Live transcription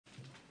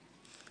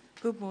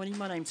Good morning,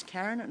 my name's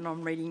Karen and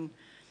I'm reading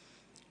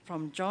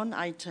from John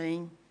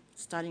 18,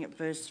 starting at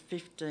verse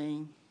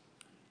 15.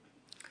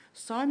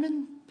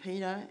 Simon,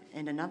 Peter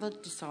and another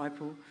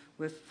disciple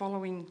were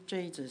following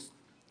Jesus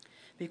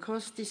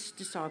because this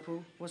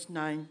disciple was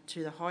known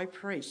to the high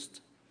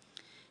priest.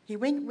 He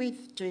went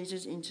with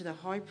Jesus into the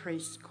high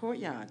priest's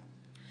courtyard,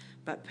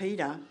 but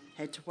Peter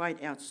had to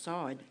wait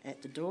outside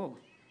at the door.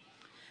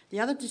 The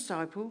other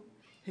disciple,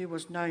 who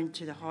was known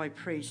to the high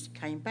priest,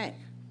 came back,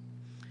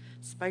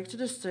 spoke to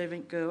the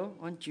servant girl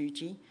on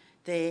duty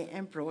there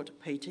and brought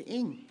Peter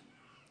in.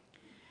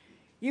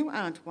 "You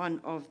aren't one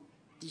of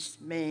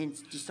this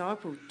man's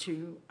disciples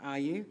too, are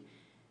you?"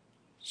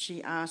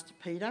 she asked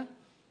Peter.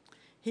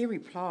 He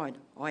replied,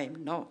 "I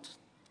am not."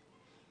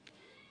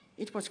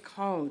 It was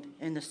cold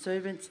and the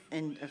servants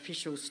and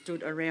officials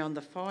stood around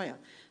the fire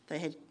they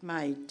had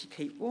made to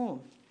keep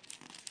warm.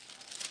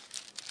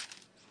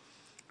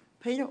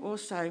 Peter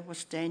also was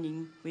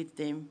standing with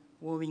them,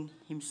 warming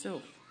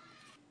himself.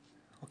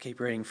 I'll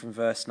keep reading from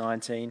verse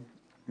 19.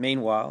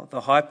 Meanwhile,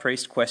 the high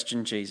priest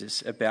questioned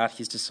Jesus about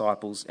his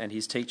disciples and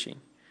his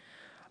teaching.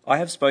 "I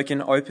have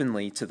spoken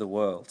openly to the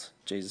world,"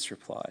 Jesus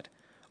replied.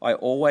 "I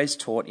always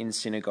taught in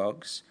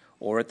synagogues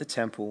or at the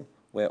temple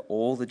where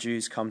all the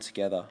Jews come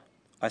together.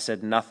 I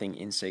said nothing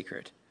in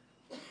secret.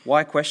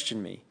 Why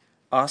question me?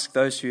 Ask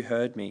those who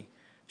heard me.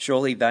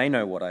 Surely they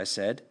know what I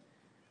said."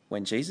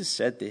 When Jesus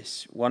said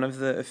this, one of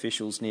the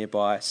officials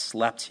nearby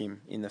slapped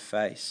him in the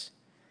face.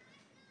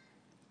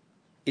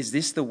 "Is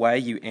this the way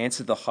you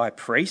answer the high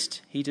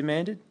priest?" he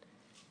demanded.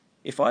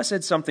 "If I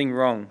said something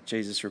wrong,"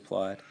 Jesus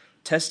replied,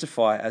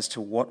 "testify as to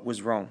what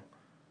was wrong.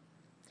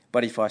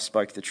 But if I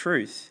spoke the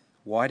truth,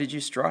 why did you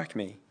strike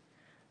me?"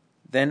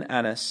 Then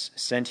Annas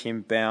sent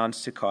him bound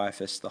to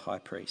Caiaphas the high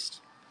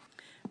priest.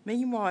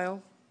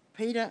 Meanwhile,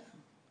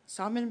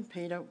 Simon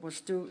Peter was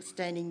still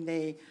standing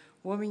there,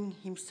 warming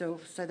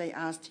himself, so they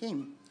asked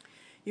him,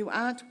 "You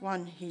aren't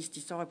one of his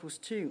disciples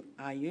too,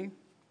 are you?"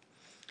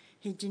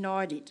 He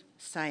denied it,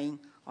 saying,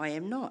 "I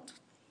am not."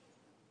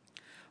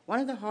 One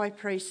of the high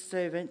priest's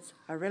servants,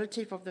 a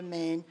relative of the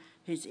man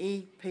whose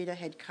ear Peter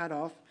had cut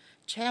off,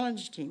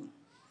 challenged him.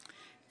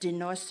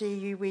 "Didn't I see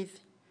you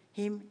with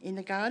him in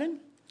the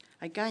garden?"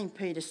 Again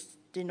Peter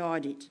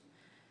denied it,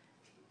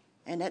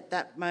 and at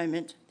that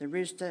moment the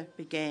rooster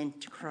began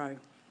to crow.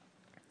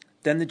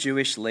 Then the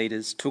Jewish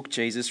leaders took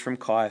Jesus from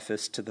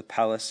Caiaphas to the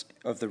palace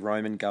of the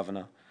Roman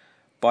governor.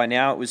 By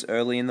now it was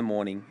early in the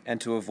morning,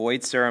 and to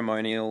avoid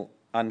ceremonial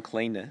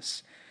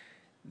uncleanness,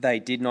 they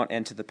did not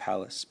enter the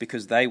palace,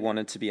 because they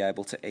wanted to be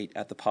able to eat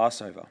at the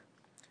Passover.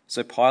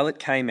 So Pilate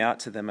came out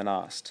to them and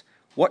asked,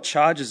 "What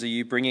charges are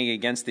you bringing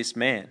against this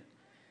man?"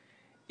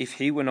 "If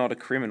he were not a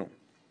criminal,"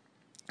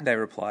 they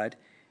replied,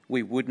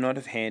 "we would not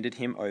have handed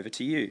him over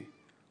to you."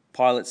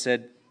 Pilate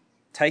said,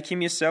 "Take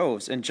him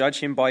yourselves and judge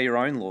him by your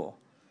own law."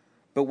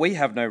 "But we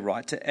have no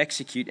right to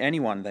execute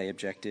anyone," they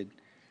objected.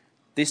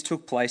 This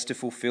took place to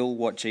fulfill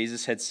what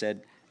Jesus had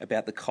said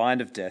about the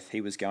kind of death he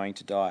was going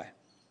to die.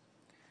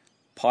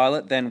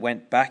 Pilate then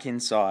went back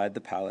inside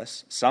the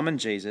palace, summoned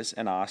Jesus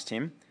and asked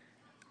him,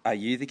 "Are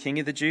you the king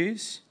of the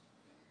Jews?"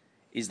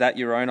 "Is that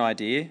your own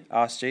idea?"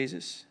 asked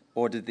Jesus.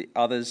 "Or did the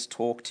others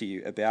talk to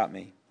you about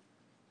me?"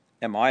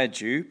 "Am I a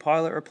Jew?"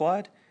 Pilate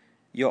replied.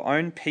 "Your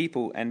own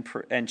people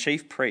and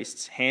chief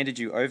priests handed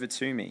you over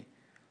to me.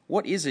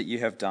 What is it you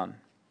have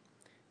done?"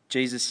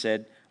 Jesus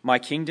said, "My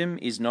kingdom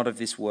is not of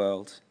this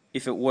world.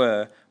 If it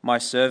were, my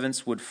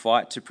servants would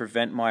fight to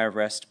prevent my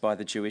arrest by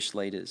the Jewish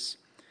leaders.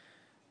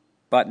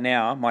 But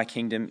now my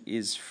kingdom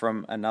is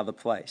from another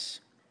place."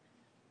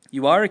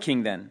 "You are a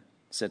king then,"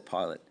 said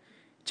Pilate.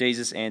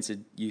 Jesus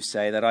answered, "You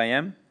say that I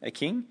am a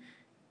king?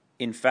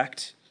 In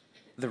fact,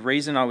 the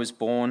reason I was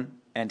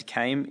born and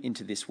came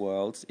into this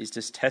world is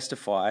to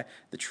testify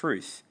the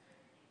truth.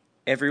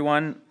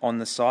 Everyone on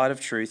the side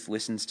of truth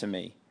listens to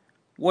me."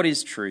 "What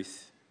is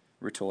truth?"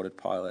 retorted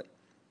Pilate.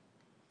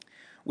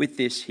 With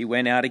this, he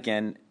went out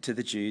again to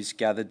the Jews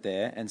gathered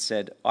there and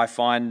said, "I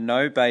find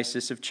no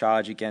basis of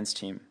charge against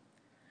him.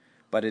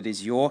 But it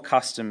is your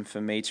custom for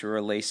me to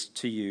release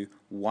to you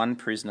one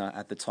prisoner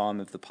at the time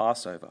of the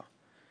Passover.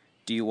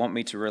 Do you want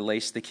me to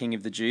release the king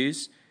of the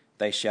Jews?"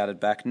 They shouted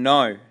back,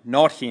 "No,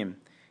 not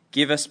him.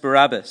 Give us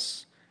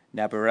Barabbas."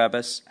 Now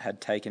Barabbas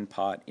had taken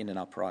part in an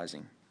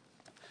uprising.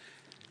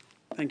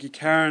 Thank you,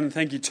 Karen.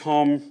 Thank you,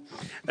 Tom.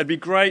 It'd be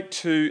great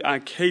to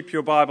keep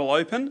your Bible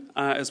open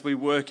as we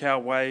work our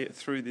way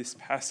through this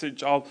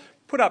passage. I'll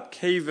put up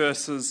key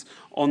verses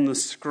on the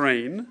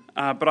screen,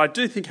 but I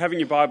do think having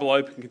your Bible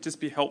open can just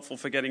be helpful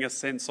for getting a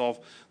sense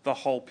of the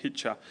whole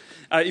picture.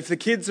 If the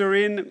kids are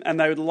in and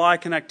they would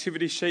like an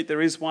activity sheet,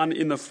 there is one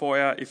in the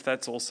foyer if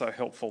that's also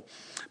helpful.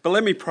 But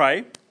let me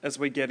pray as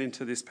we get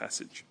into this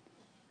passage.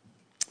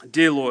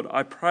 Dear Lord,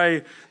 I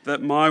pray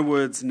that my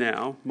words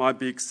now might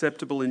be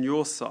acceptable in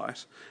your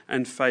sight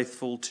and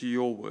faithful to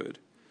your word.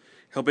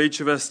 Help each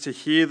of us to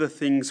hear the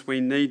things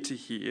we need to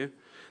hear,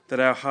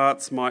 that our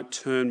hearts might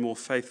turn more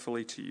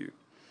faithfully to you.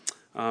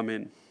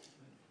 Amen.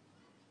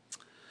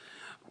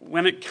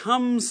 when it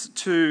comes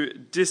to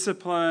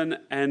discipline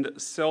and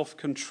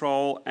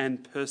self-control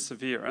and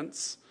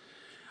perseverance,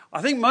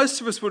 I think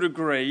most of us would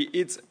agree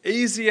it's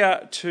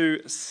easier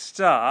to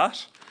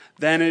start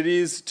than it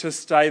is to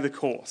stay the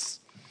course.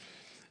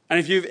 And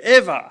if you've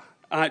ever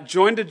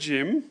joined a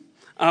gym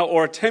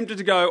or attempted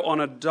to go on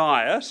a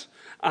diet,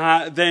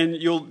 then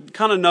you'll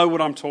kind of know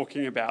what I'm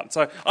talking about.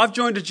 So I've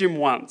joined a gym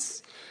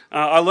once.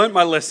 I learnt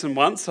my lesson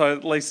once, so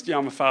at least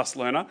I'm a fast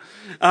learner.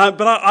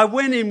 But I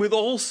went in with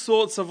all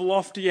sorts of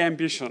lofty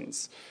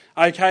ambitions.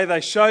 Okay,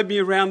 they showed me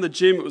around the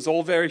gym. It was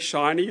all very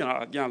shiny.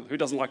 Who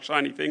doesn't like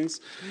shiny things?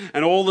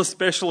 And all the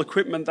special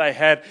equipment they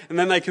had. And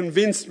then they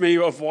convinced me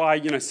of why,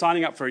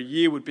 signing up for a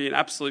year would be an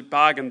absolute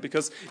bargain.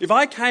 Because if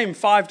I came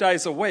 5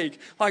 days a week,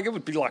 it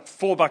would be like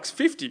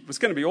 $4.50. It was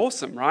going to be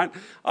awesome, right?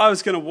 I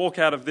was going to walk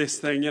out of this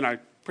thing,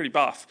 pretty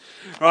buff,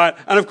 right?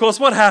 And of course,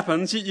 what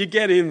happens, you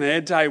get in there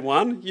day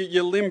one,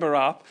 you limber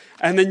up,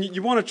 and then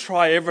you want to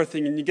try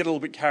everything and you get a little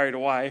bit carried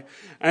away.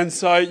 And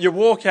so you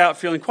walk out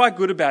feeling quite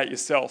good about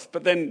yourself,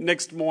 but then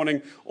next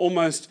morning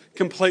almost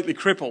completely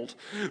crippled,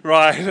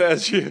 right,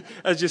 as you're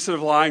sort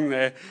of lying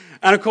there.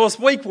 And of course,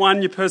 week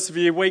 1, you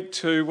persevere, week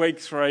 2, week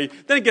 3,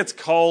 then it gets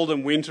cold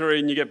and wintry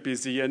and you get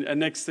busy, and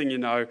next thing you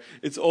know,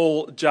 it's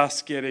all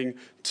just getting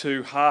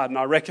too hard. And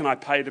I reckon I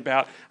paid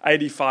about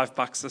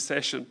 $85 a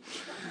session.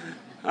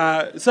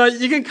 So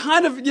you can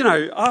kind of,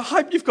 I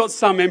hope you've got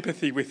some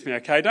empathy with me,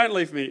 okay? Don't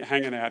leave me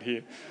hanging out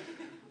here.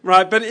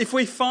 Right, but if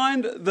we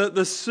find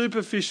the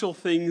superficial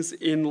things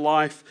in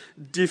life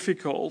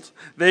difficult,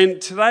 then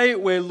today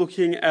we're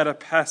looking at a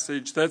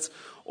passage that's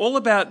all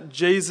about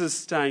Jesus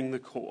staying the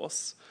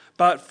course,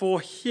 but for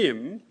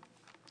him,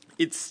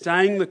 it's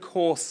staying the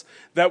course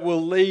that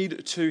will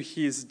lead to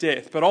his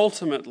death, but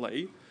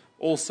ultimately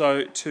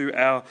also to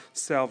our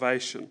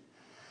salvation.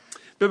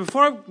 But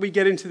before we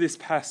get into this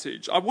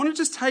passage, I want to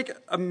just take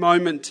a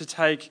moment to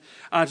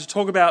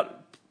talk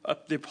about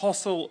the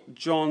Apostle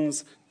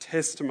John's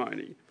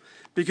testimony.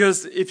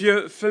 Because if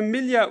you're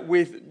familiar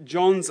with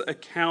John's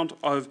account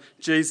of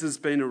Jesus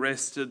being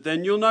arrested,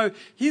 then you'll know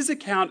his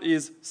account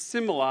is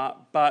similar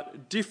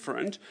but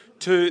different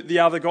to the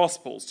other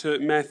Gospels, to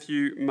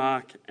Matthew,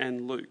 Mark,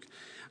 and Luke.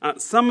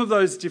 Some of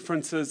those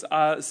differences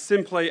are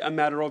simply a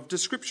matter of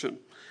description.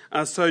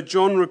 So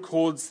John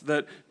records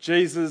that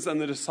Jesus and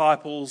the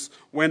disciples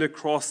went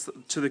across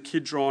to the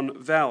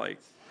Kidron Valley.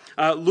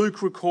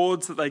 Luke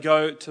records that they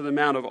go to the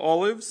Mount of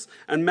Olives,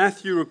 and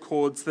Matthew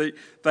records that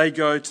they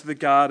go to the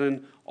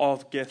Garden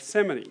of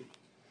Gethsemane.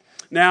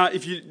 Now,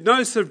 if you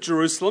know sort of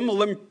Jerusalem, well,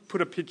 let me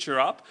put a picture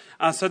up.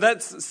 So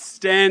that's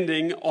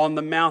standing on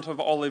the Mount of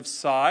Olives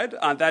side.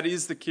 That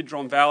is the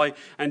Kidron Valley.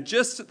 And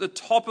just at the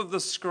top of the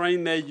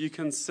screen there, you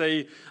can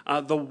see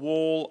the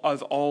wall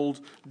of old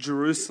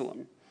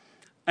Jerusalem.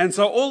 And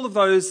so all of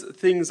those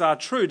things are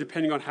true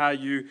depending on how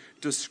you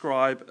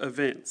describe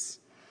events.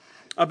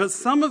 But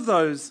some of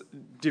those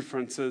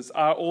differences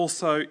are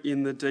also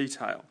in the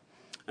detail.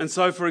 And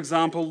so, for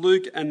example,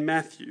 Luke and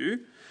Matthew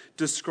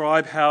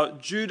describe how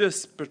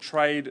Judas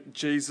betrayed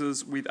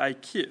Jesus with a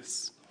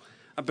kiss.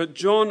 But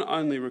John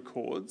only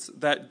records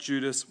that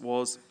Judas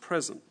was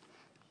present.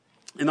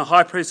 In the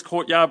high priest's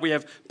courtyard, we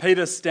have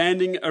Peter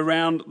standing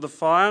around the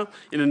fire.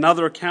 In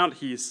another account,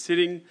 he is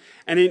sitting.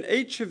 And in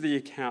each of the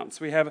accounts,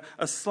 we have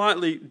a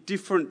slightly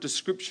different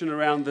description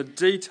around the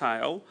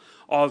detail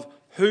of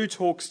who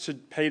talks to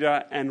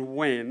Peter and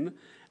when,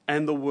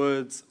 and the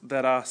words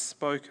that are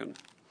spoken.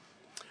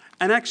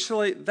 And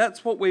actually,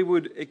 that's what we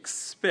would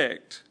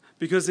expect,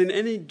 because in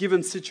any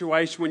given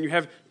situation, when you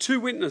have two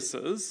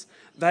witnesses,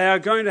 they are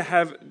going to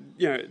have,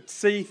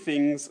 see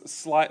things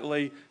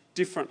slightly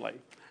differently.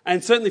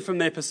 And certainly from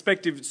their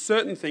perspective,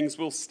 certain things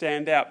will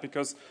stand out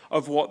because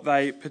of what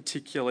they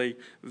particularly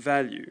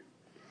value.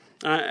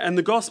 And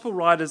the gospel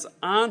writers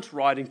aren't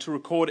writing to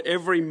record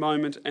every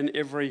moment and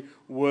every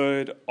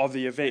word of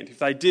the event. If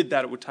they did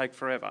that, it would take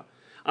forever.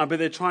 But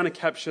they're trying to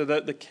capture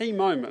the key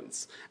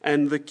moments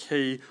and the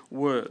key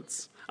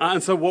words.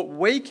 And so what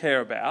we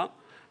care about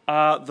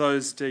are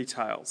those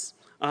details.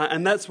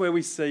 And that's where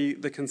we see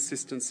the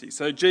consistency.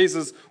 So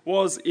Jesus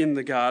was in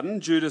the garden.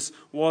 Judas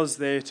was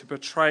there to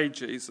betray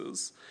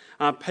Jesus.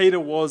 Peter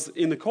was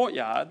in the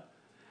courtyard,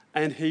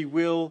 and he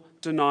will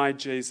deny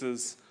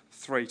Jesus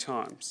 3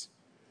 times.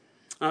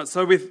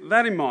 So with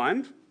that in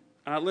mind,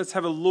 let's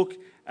have a look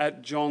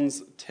at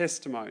John's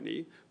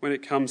testimony when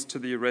it comes to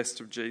the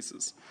arrest of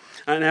Jesus.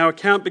 And our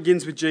account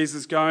begins with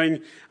Jesus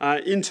going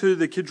into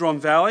the Kidron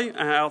Valley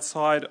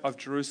outside of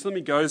Jerusalem.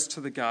 He goes to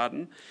the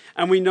garden,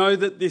 and we know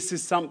that this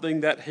is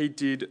something that he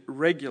did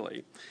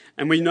regularly.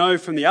 And we know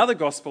from the other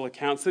gospel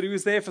accounts that he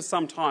was there for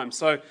some time.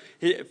 So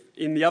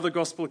in the other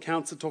gospel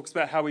accounts, it talks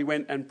about how he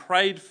went and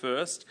prayed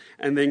first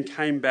and then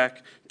came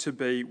back to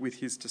be with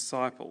his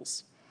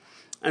disciples.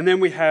 And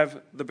then we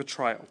have the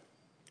betrayal.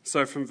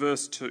 So from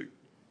verse 2.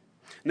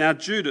 Now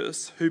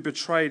Judas, who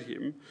betrayed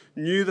him,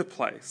 knew the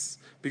place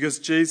because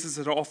Jesus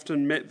had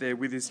often met there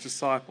with his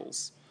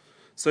disciples.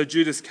 So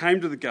Judas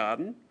came to the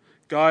garden,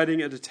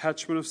 guiding a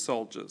detachment of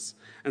soldiers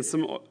and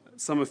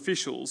some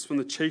officials from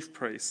the chief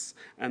priests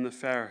and the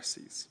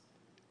Pharisees.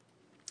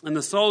 And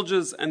the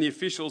soldiers and the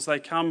officials, they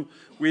come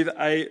with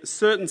a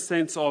certain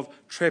sense of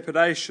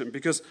trepidation,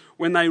 because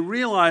when they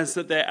realise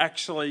that they're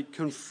actually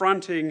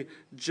confronting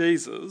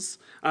Jesus,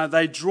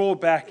 they draw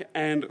back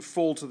and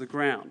fall to the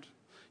ground.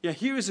 Yeah,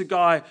 here is a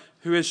guy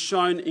who has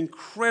shown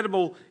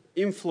incredible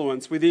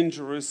influence within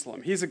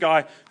Jerusalem. Here's a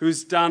guy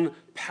who's done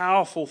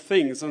powerful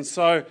things. And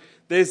so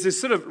there's this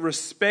sort of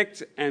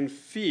respect and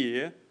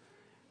fear,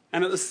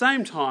 and at the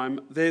same time,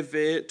 they're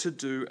there to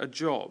do a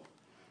job.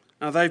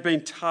 Now, they've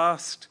been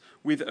tasked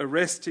with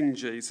arresting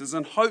Jesus,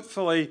 and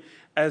hopefully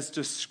as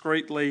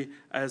discreetly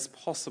as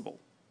possible.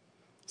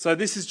 So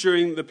this is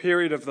during the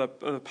period of the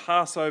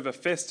Passover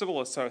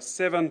festival, so a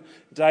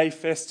 7-day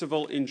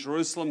festival in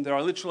Jerusalem. There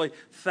are literally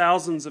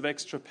thousands of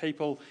extra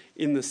people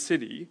in the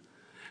city,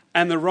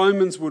 and the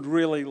Romans would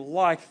really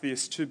like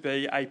this to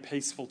be a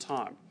peaceful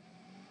time.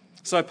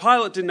 So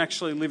Pilate didn't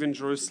actually live in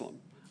Jerusalem.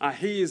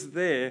 He is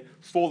there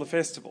for the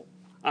festival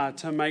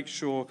to make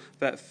sure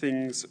that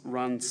things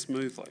run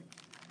smoothly.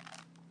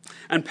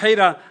 And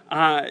Peter,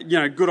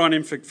 good on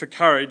him for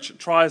courage,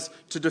 tries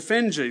to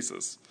defend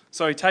Jesus.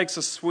 So he takes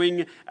a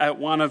swing at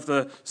one of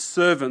the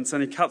servants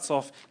and he cuts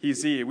off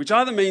his ear, which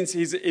either means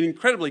he's an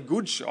incredibly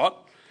good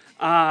shot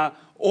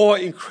or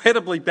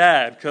incredibly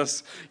bad,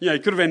 because he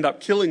could have ended up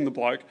killing the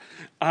bloke.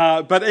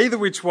 But either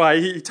which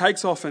way, he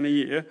takes off an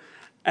ear.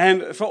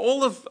 And for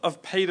all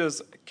of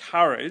Peter's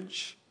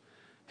courage,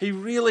 he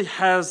really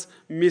has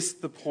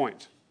missed the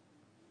point.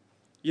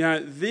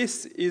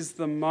 This is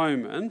the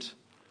moment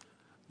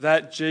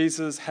that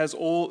Jesus has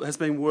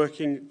been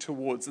working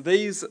towards.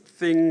 These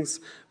things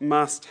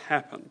must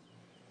happen.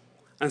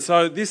 And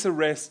so this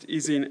arrest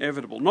is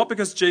inevitable, not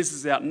because Jesus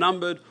is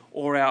outnumbered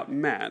or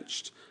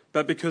outmatched,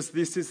 but because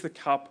this is the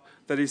cup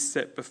that is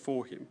set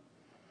before him.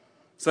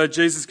 So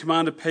Jesus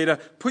commanded Peter,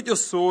 "Put your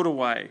sword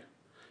away.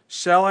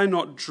 Shall I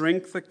not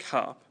drink the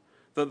cup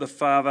that the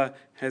Father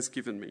has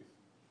given me?"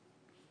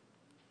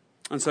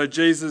 And so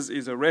Jesus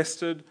is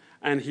arrested,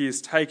 and he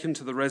is taken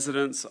to the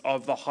residence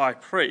of the high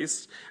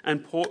priest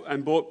and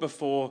brought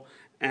before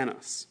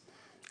Annas.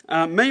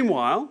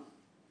 Meanwhile,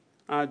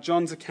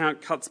 John's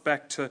account cuts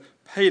back to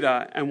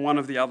Peter and one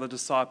of the other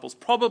disciples,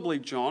 probably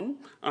John,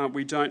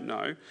 we don't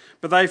know,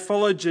 but they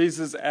follow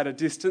Jesus at a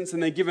distance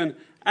and they're given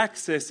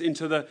access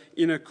into the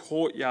inner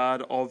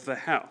courtyard of the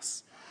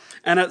house.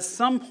 And at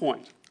some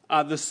point,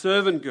 the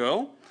servant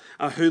girl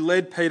who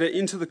led Peter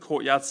into the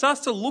courtyard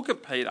starts to look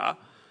at Peter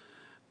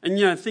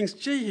and thinks,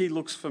 gee, he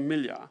looks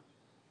familiar.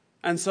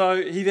 And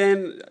so she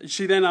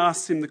then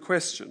asks him the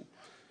question,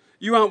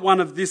 "You aren't one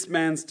of this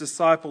man's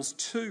disciples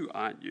too,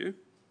 aren't you?"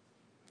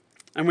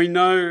 And we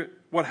know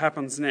what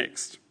happens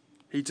next.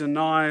 He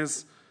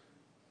denies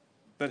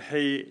that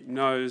he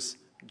knows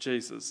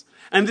Jesus.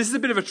 And this is a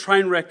bit of a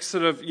train wreck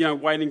sort of,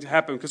 waiting to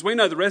happen, because we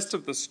know the rest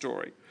of the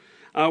story.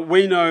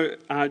 We know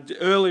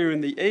earlier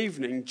in the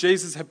evening,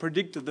 Jesus had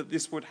predicted that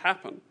this would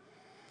happen.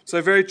 So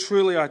very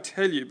truly I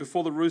tell you,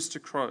 before the rooster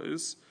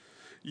crows,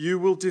 you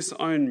will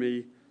disown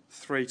me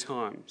 3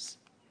 times.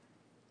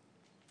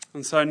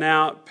 And so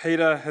now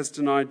Peter has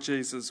denied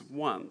Jesus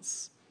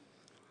once.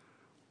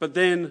 But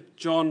then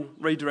John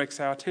redirects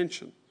our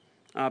attention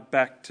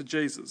back to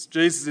Jesus.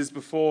 Jesus is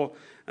before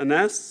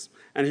Annas,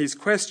 and he's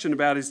questioned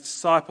about his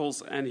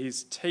disciples and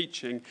his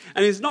teaching,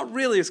 and he's not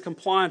really as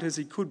compliant as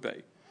he could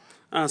be.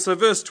 So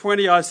verse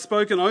 20, "I've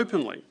spoken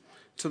openly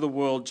to the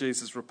world,"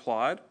 Jesus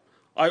replied.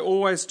 "I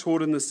always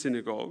taught in the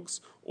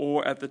synagogues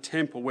or at the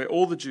temple where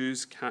all the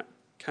Jews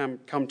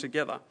come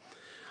together.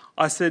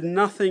 I said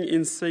nothing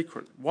in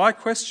secret. Why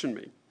question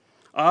me?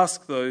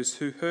 Ask those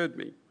who heard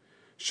me.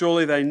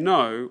 Surely they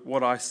know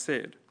what I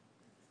said."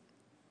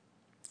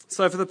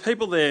 So for the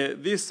people there,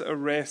 this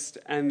arrest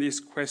and this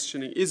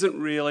questioning isn't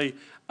really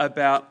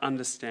about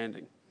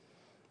understanding.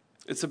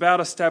 It's about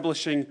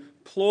establishing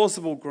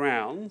plausible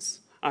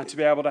grounds to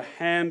be able to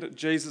hand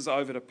Jesus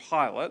over to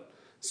Pilate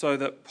so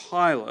that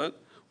Pilate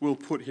will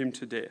put him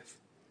to death.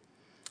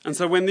 And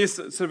so when this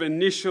sort of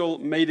initial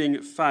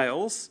meeting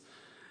fails,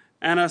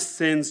 Annas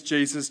sends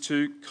Jesus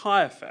to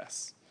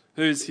Caiaphas,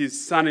 who's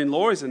his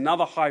son-in-law. He's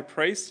another high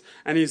priest,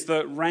 and he's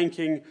the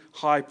ranking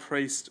high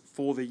priest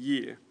for the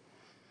year.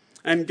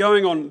 And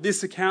going on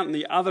this account and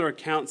the other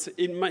accounts,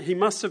 he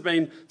must have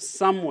been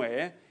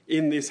somewhere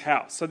in this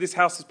house. So this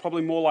house is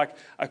probably more like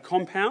a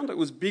compound. It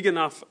was big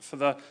enough for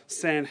the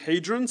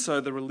Sanhedrin,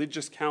 so the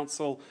religious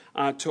council,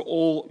 to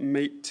all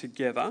meet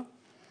together.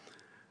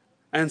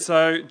 And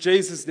so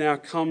Jesus now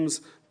comes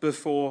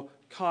before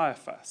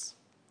Caiaphas.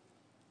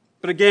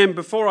 But again,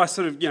 before I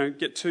sort of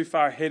get too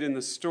far ahead in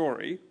the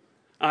story,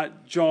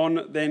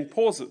 John then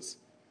pauses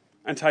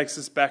and takes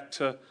us back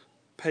to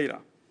Peter.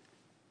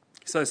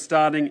 So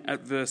starting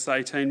at verse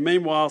 18,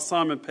 "Meanwhile,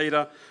 Simon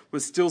Peter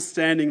was still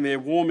standing there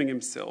warming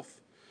himself.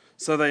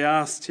 So they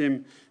asked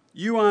him,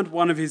 'You aren't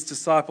one of his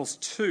disciples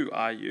too,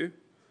 are you?'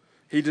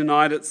 He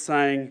denied it,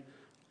 saying,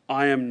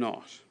 'I am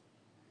not.'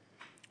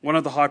 One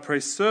of the high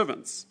priest's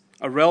servants,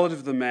 a relative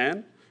of the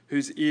man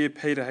whose ear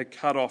Peter had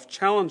cut off,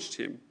 challenged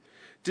him,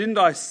 'Didn't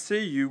I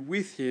see you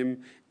with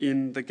him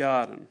in the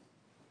garden?'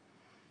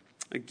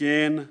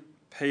 Again,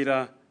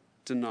 Peter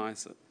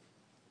denies it.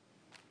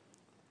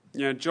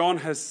 John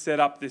has set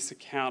up this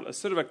account as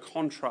sort of a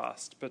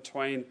contrast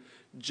between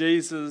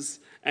Jesus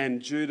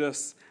and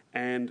Judas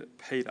and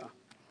Peter.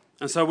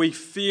 And so we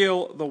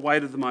feel the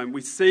weight of the moment.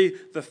 We see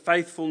the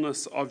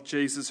faithfulness of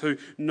Jesus, who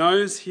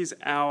knows his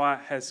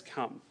hour has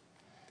come.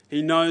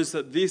 He knows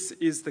that this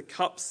is the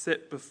cup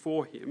set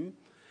before him,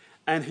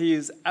 and he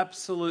is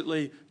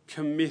absolutely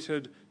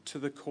committed to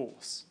the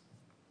course.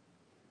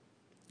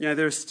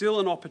 There is still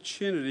an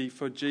opportunity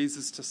for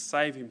Jesus to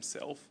save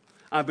himself,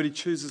 but he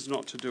chooses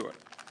not to do it.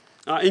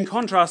 In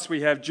contrast,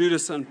 we have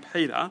Judas and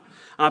Peter.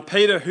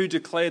 Peter, who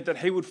declared that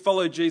he would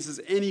follow Jesus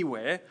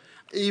anywhere,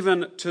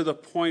 even to the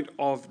point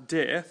of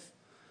death.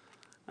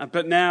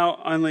 But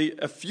now, only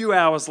a few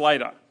hours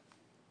later,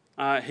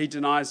 he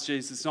denies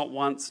Jesus not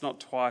once, not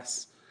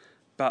twice,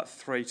 but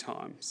 3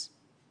 times.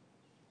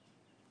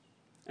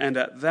 And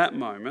at that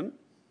moment,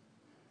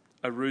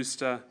 a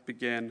rooster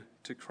began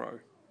to crow.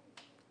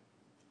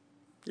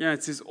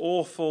 It's this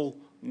awful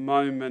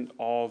moment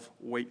of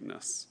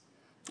weakness.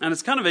 And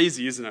it's kind of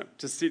easy, isn't it,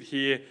 to sit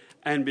here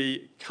and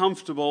be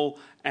comfortable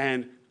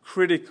and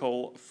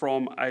critical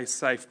from a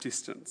safe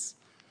distance.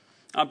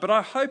 But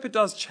I hope it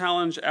does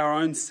challenge our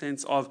own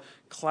sense of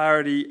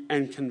clarity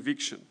and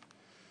conviction.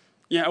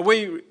 Are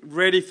we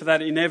ready for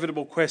that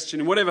inevitable question,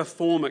 in whatever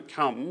form it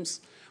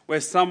comes,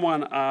 where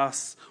someone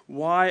asks,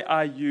 "Why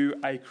are you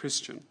a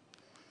Christian?"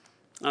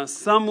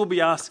 Some will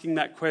be asking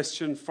that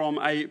question from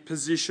a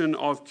position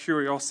of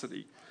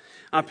curiosity,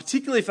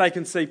 particularly if they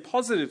can see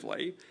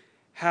positively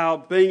how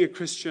being a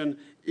Christian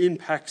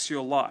impacts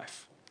your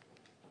life.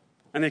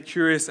 And they're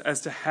curious as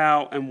to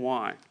how and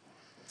why.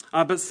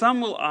 But some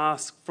will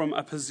ask from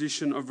a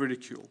position of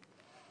ridicule.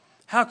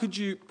 How could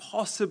you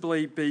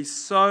possibly be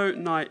so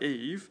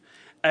naive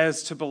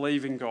as to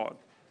believe in God?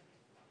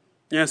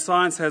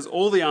 Science has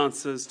all the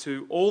answers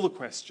to all the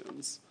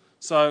questions,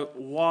 so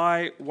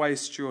why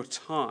waste your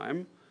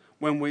time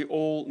when we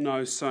all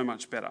know so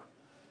much better?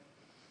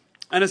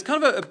 And it's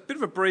kind of a bit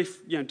of a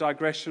brief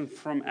digression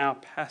from our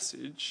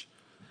passage.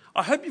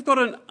 I hope you've got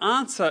an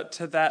answer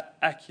to that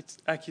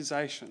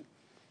accusation.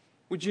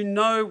 Would you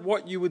know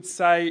what you would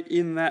say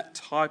in that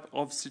type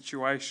of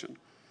situation?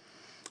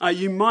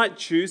 You might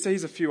choose, so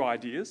here's a few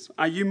ideas.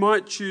 You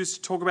might choose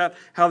to talk about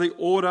how the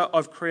order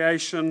of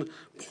creation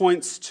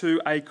points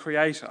to a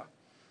creator.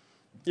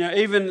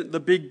 Even the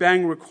Big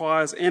Bang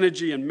requires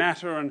energy and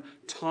matter and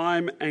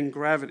time and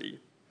gravity.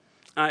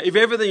 If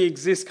everything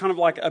exists kind of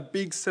like a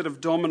big set of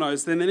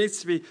dominoes, then there needs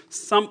to be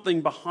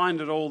something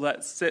behind it all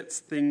that sets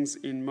things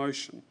in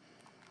motion.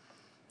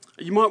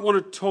 You might want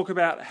to talk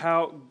about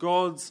how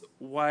God's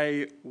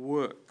way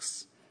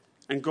works,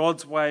 and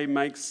God's way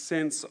makes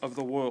sense of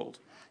the world.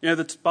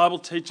 The Bible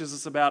teaches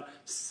us about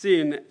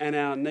sin and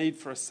our need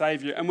for a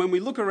saviour. And when we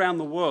look around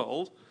the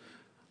world,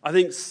 I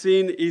think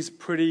sin is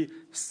pretty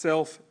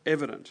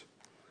self-evident.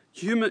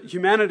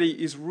 Humanity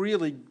is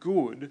really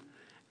good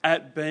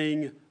at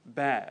being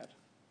bad.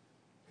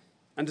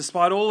 And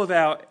despite all of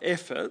our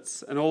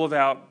efforts and all of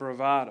our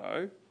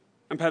bravado,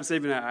 and perhaps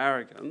even our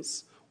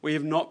arrogance, we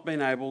have not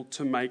been able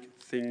to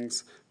make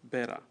things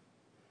better.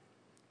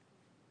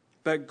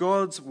 But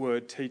God's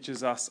word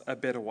teaches us a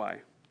better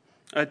way.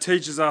 It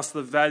teaches us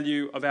the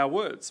value of our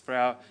words, for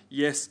our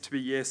yes to be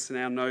yes and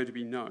our no to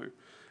be no.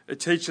 It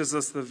teaches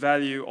us the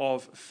value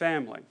of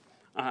family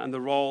and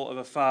the role of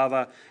a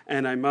father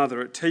and a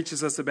mother. It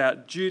teaches us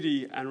about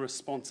duty and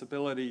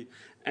responsibility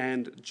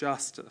and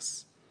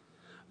justice.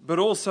 But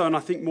also, and I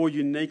think more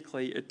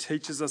uniquely, it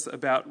teaches us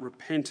about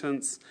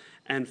repentance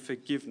and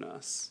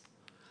forgiveness.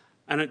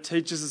 And it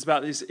teaches us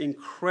about this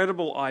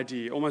incredible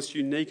idea, almost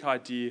unique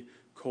idea,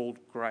 called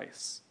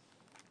grace.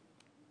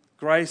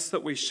 Grace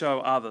that we show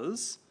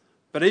others,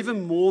 but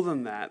even more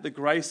than that, the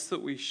grace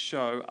that we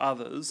show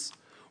others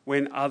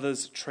when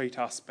others treat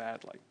us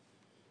badly.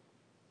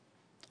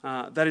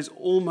 That is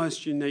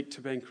almost unique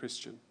to being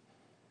Christian.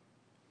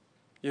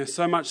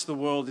 So much of the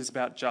world is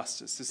about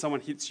justice. If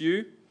someone hits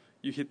you,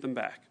 you hit them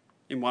back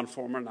in one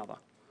form or another.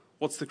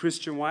 What's the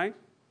Christian way?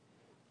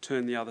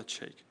 Turn the other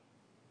cheek.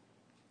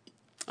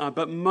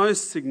 But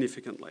most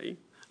significantly,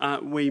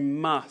 we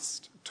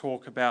must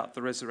talk about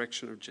the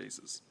resurrection of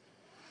Jesus.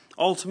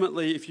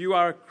 Ultimately, if you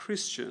are a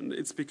Christian,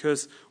 it's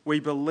because we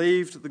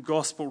believed the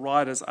gospel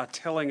writers are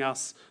telling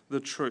us the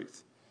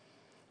truth.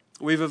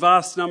 We have a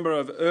vast number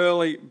of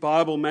early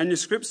Bible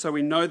manuscripts, so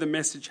we know the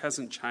message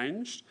hasn't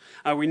changed.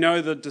 We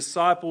know the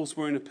disciples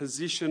were in a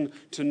position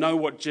to know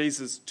what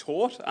Jesus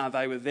taught.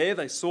 They were there,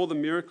 they saw the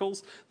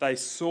miracles, they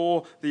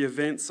saw the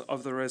events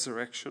of the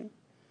resurrection.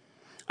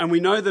 And we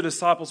know the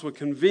disciples were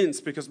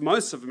convinced because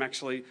most of them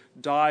actually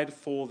died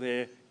for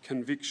their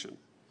conviction.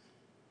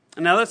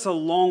 And now that's a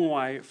long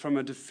way from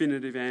a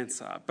definitive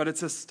answer, but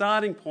it's a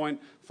starting point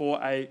for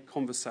a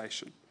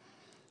conversation.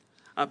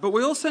 But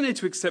we also need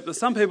to accept that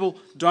some people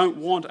don't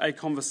want a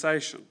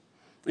conversation.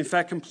 In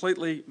fact,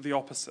 completely the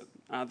opposite.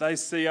 They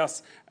see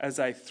us as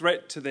a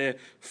threat to their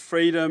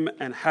freedom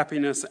and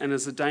happiness and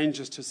as a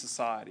danger to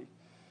society.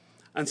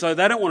 And so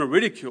they don't want to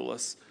ridicule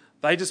us,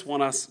 they just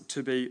want us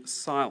to be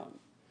silent.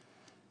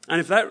 And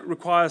if that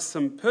requires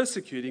some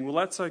persecuting, well,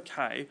 that's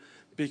okay,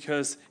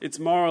 because it's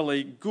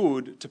morally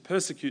good to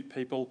persecute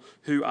people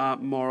who are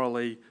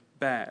morally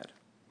bad.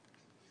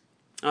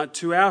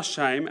 To our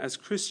shame as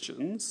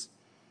Christians,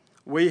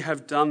 we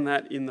have done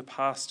that in the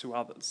past to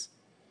others.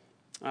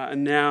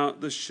 And now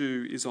the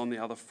shoe is on the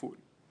other foot.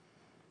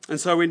 And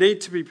so we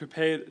need to be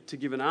prepared to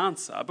give an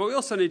answer, but we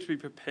also need to be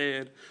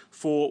prepared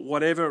for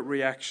whatever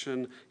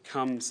reaction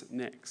comes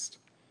next.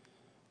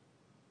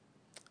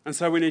 And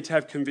so we need to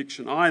have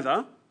conviction.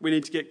 Either we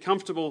need to get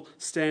comfortable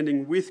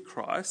standing with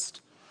Christ,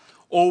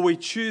 or we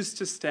choose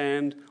to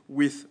stand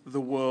with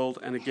the world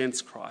and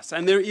against Christ.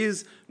 And there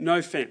is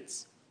no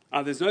fence.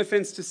 There's no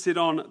fence to sit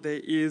on.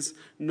 There is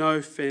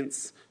no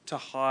fence to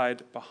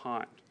hide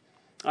behind.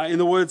 In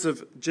the words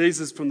of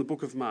Jesus from the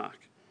book of Mark,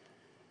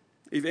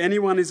 "If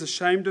anyone is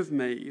ashamed of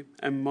me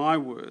and my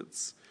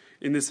words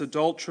in this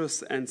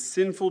adulterous and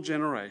sinful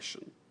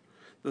generation,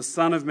 the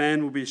Son of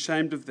Man will be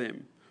ashamed of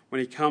them when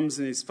he comes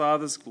in his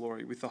Father's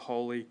glory with the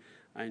holy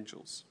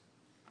angels."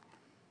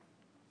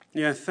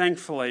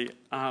 Thankfully,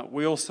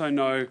 we also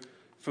know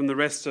from the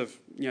rest of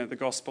the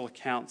gospel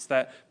accounts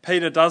that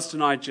Peter does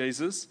deny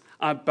Jesus,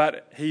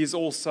 but he is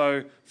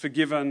also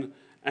forgiven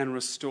and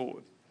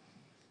restored.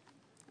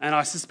 And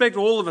I suspect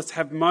all of us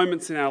have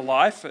moments in our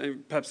life,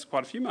 perhaps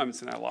quite a few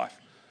moments in our life,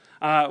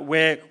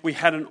 where we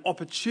had an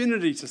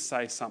opportunity to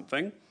say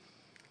something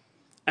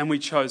and we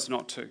chose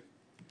not to.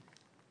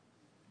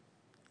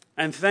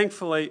 And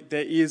thankfully,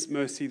 there is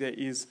mercy, there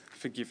is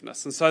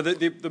forgiveness. And so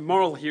the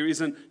moral here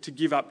isn't to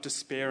give up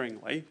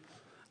despairingly.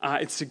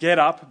 It's to get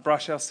up,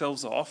 brush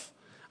ourselves off,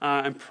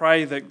 and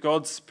pray that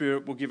God's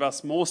Spirit will give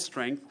us more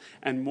strength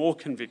and more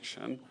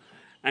conviction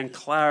and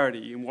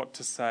clarity in what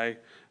to say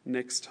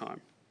next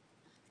time.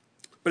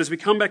 But as we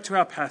come back to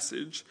our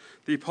passage,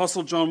 the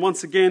Apostle John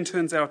once again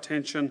turns our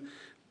attention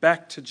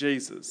back to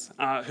Jesus,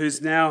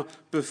 who's now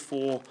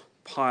before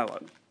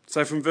Pilate.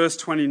 So from verse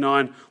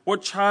 29,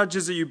 "What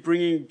charges are you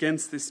bringing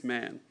against this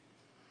man?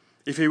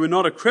 If he were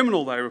not a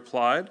criminal," they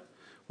replied,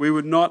 "we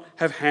would not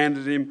have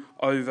handed him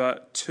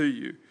over to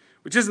you."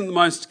 Which isn't the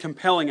most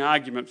compelling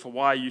argument for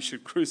why you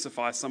should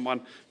crucify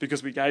someone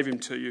because we gave him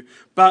to you.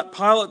 But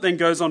Pilate then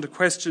goes on to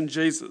question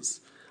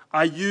Jesus.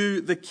 "Are you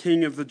the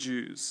king of the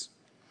Jews?"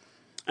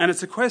 And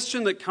it's a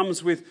question that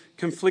comes with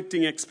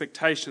conflicting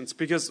expectations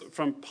because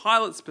from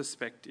Pilate's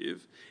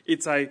perspective,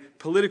 it's a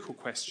political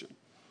question.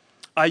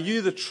 Are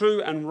you the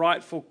true and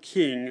rightful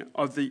king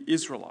of the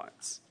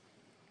Israelites?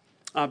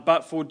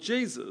 But for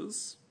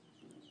Jesus,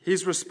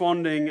 he's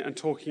responding and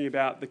talking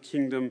about the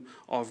kingdom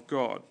of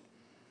God.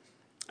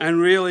 And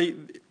really,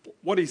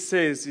 what he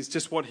says is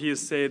just what he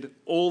has said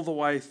all the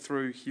way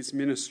through his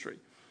ministry.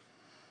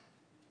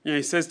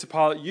 He says to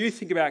Pilate, "You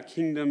think about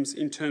kingdoms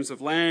in terms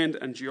of land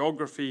and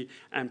geography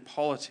and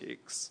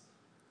politics."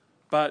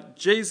 But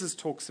Jesus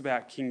talks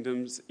about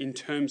kingdoms in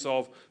terms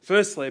of,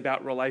 firstly,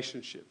 about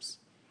relationships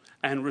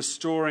and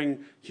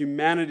restoring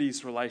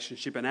humanity's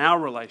relationship and our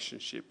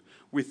relationship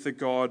with the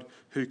God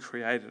who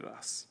created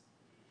us.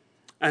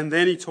 And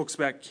then he talks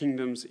about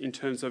kingdoms in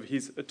terms of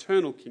his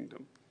eternal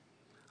kingdom,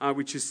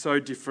 which is so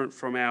different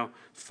from our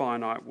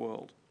finite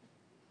world.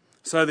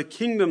 So the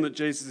kingdom that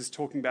Jesus is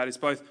talking about is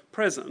both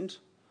present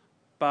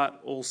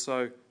but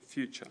also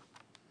future.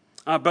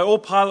 But all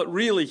Pilate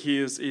really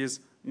hears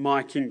is,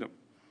 "My kingdom."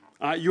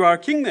 "You are a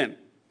king then,"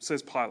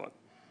 says Pilate.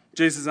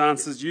 Jesus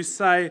answers, "You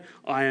say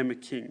I am a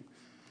king."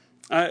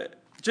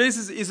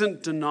 Jesus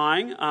isn't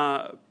denying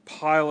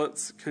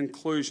Pilate's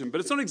conclusion, but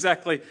it's not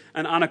exactly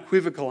an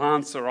unequivocal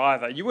answer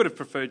either. You would have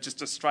preferred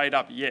just a straight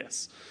up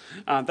yes.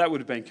 That would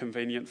have been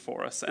convenient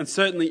for us. And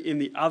certainly in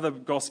the other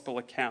gospel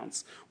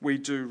accounts, we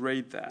do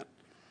read that.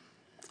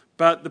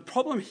 But the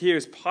problem here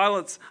is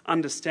Pilate's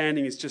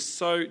understanding is just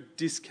so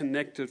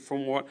disconnected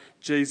from what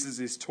Jesus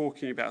is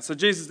talking about. So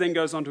Jesus then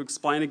goes on to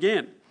explain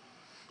again.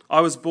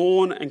 "I was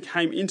born and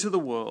came into the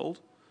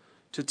world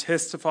to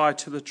testify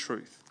to the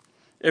truth.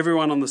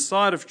 Everyone on the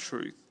side of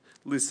truth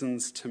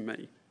listens to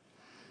me."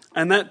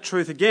 And that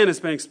truth, again, has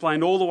been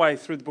explained all the way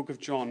through the book of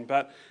John,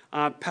 but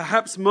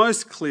perhaps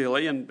most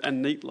clearly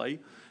and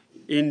neatly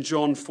in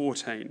John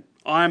 14.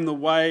 "I am the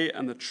way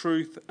and the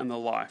truth and the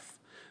life.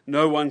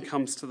 No one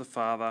comes to the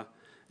Father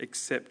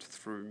except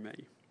through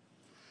me."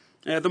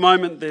 At the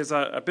moment, there's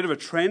a bit of a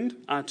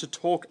trend to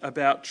talk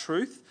about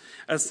truth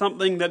as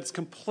something that's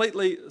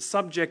completely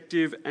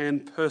subjective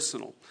and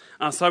personal.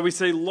 So we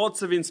see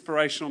lots of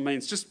inspirational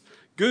means. Just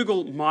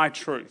Google "my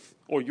truth"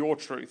 or "your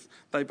truth."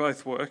 They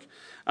both work.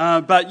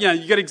 But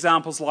you get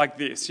examples like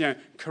this.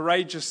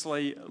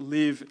 Courageously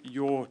live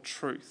your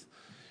truth.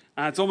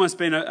 It's almost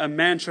been a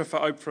mantra for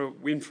Oprah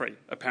Winfrey,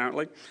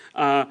 apparently.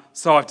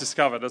 So I've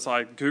discovered as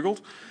I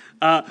Googled.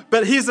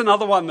 But here's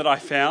another one that I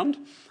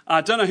found. I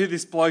don't know who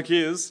this bloke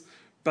is,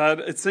 but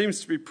it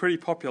seems to be pretty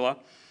popular.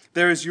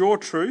 "There is your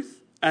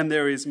truth and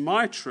there is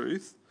my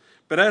truth,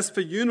 but as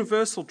for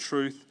universal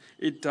truth,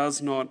 it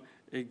does not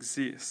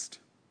exist."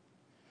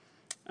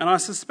 And I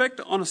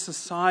suspect on a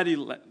society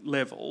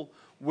level,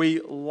 we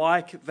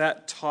like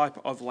that type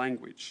of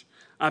language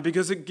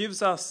because it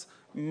gives us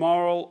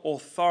moral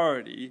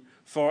authority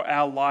for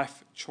our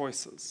life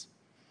choices.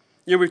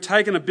 We've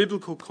taken a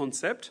biblical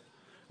concept,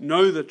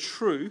 know the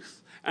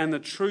truth, and the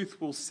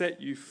truth will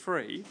set you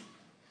free,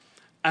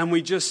 and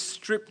we just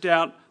stripped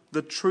out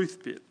the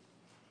truth bit.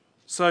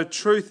 So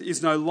truth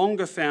is no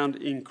longer found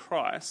in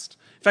Christ.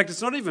 In fact,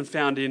 it's not even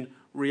found in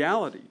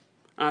reality.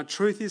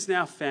 Truth is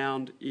now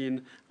found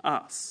in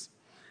us.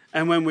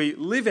 And when we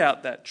live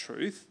out that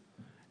truth,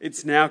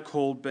 it's now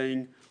called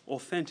being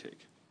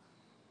authentic.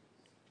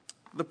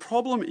 The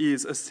problem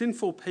is, as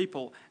sinful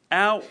people,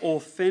 our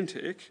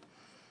authentic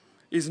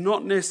is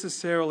not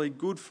necessarily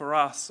good for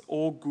us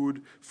or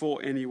good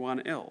for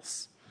anyone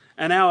else.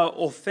 And our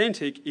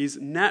authentic is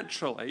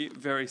naturally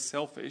very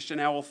selfish,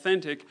 and our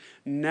authentic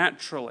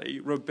naturally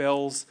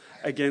rebels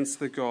against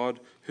the God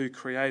who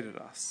created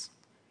us.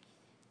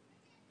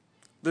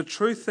 The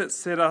truth that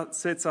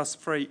sets us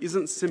free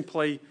isn't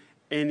simply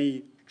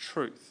any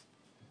truth.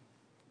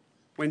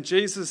 When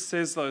Jesus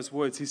says those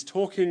words, he's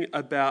talking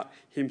about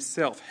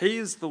himself. He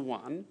is the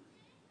one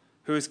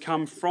who has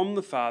come from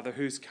the Father,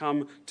 who's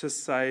come to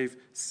save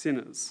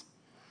sinners.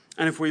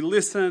 And if we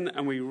listen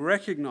and we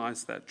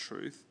recognise that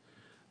truth,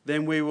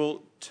 then we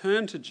will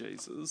turn to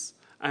Jesus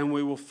and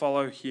we will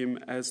follow him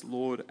as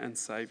Lord and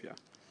Saviour.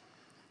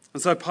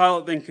 And so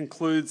Pilate then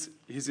concludes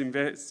his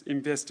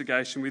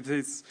investigation with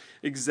this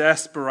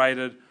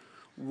exasperated,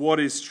 what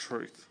is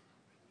truth?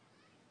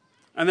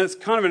 And that's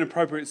kind of an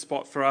appropriate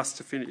spot for us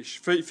to finish.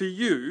 For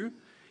you,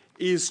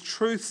 is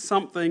truth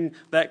something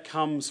that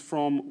comes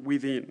from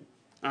within?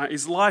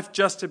 Is life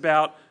just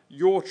about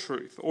your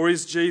truth? Or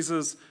is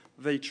Jesus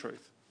the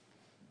truth?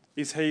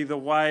 Is he the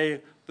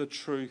way, the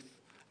truth,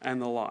 and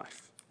the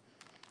life?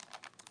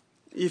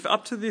 If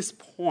up to this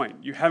point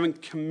you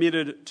haven't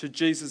committed to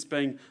Jesus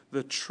being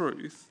the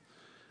truth,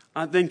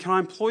 then can I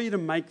implore you to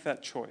make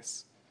that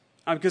choice?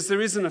 Because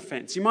there is an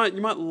offence. You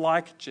might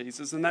like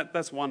Jesus, and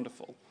that's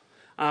wonderful.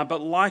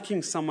 But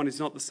liking someone is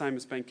not the same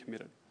as being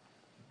committed.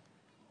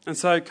 And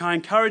so can I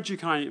encourage you,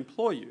 can I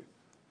implore you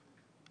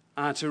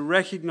to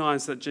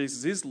recognise that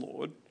Jesus is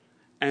Lord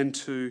and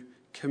to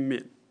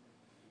commit,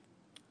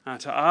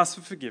 to ask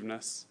for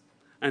forgiveness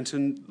and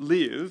to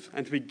live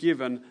and to be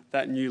given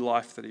that new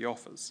life that he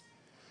offers.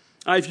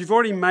 If you've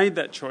already made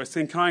that choice,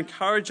 then can I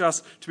encourage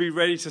us to be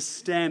ready to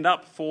stand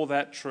up for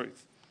that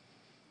truth,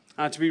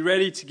 to be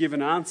ready to give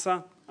an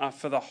answer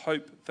for the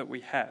hope that we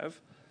have,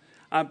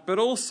 but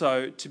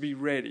also to be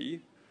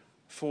ready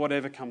for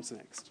whatever comes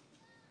next.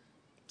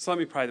 So let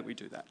me pray that we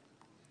do that.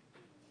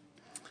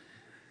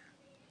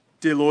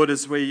 Dear Lord,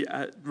 as we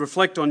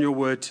reflect on your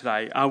word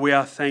today, we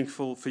are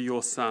thankful for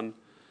your Son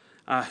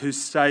who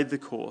stayed the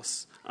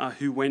course,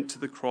 who went to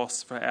the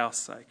cross for our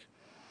sake.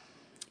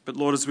 But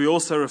Lord, as we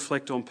also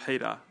reflect on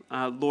Peter,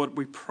 Lord,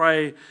 we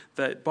pray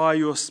that by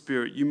your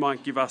Spirit you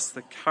might give us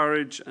the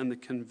courage and the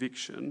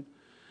conviction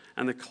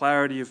and the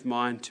clarity of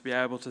mind to be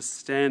able to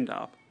stand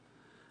up,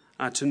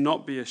 to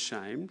not be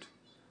ashamed,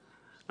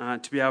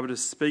 to be able to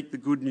speak the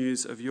good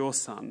news of your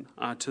Son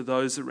to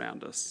those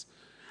around us.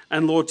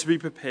 And Lord, to be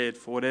prepared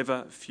for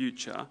whatever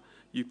future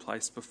you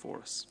place before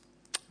us.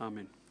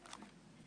 Amen.